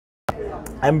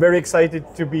I'm very excited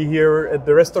to be here at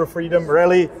the Restore Freedom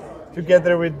rally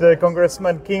together with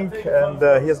Congressman King, and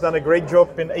he has done a great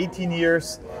job in 18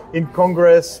 years in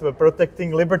Congress,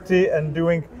 protecting liberty and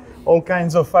doing all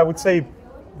kinds of, I would say,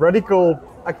 radical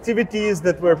activities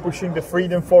that were pushing the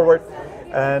freedom forward.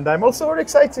 And I'm also very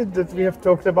excited that we have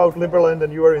talked about Liberland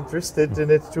and you are interested in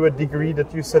it to a degree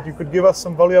that you said you could give us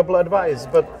some valuable advice.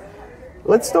 But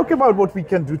let's talk about what we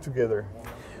can do together.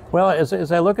 Well,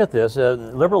 as I look at this,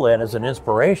 Liberland is an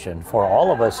inspiration for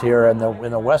all of us here in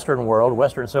the Western world,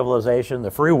 Western civilization, the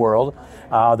free world,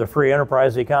 the free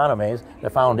enterprise economies, the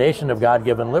foundation of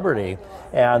God-given liberty.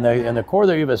 And the core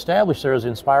that you've established there is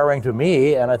inspiring to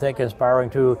me, and I think inspiring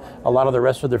to a lot of the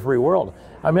rest of the free world.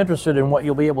 I'm interested in what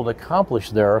you'll be able to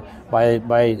accomplish there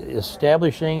by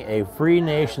establishing a free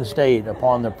nation state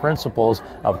upon the principles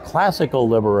of classical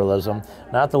liberalism,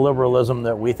 not the liberalism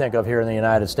that we think of here in the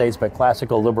United States, but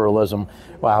classical liberalism,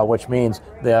 which means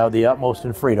the utmost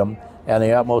in freedom and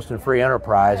the utmost in free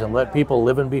enterprise, and let people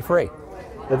live and be free.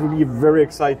 That would be very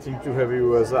exciting to have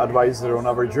you as an advisor on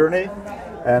our journey.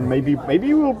 And maybe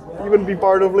you will even be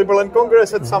part of Liberland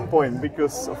Congress at some point,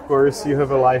 because of course you have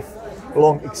a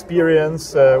lifelong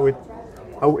experience with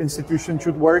how institutions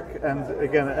should work. And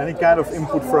again, any kind of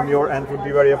input from your end would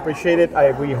be very appreciated.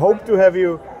 We hope to have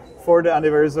you for the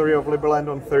anniversary of Liberland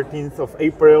on 13th of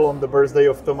April, on the birthday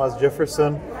of Thomas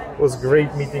Jefferson. It was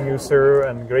great meeting you, sir,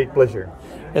 and great pleasure.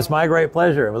 It's my great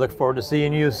pleasure. We look forward to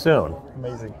seeing you soon.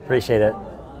 Amazing. Appreciate it.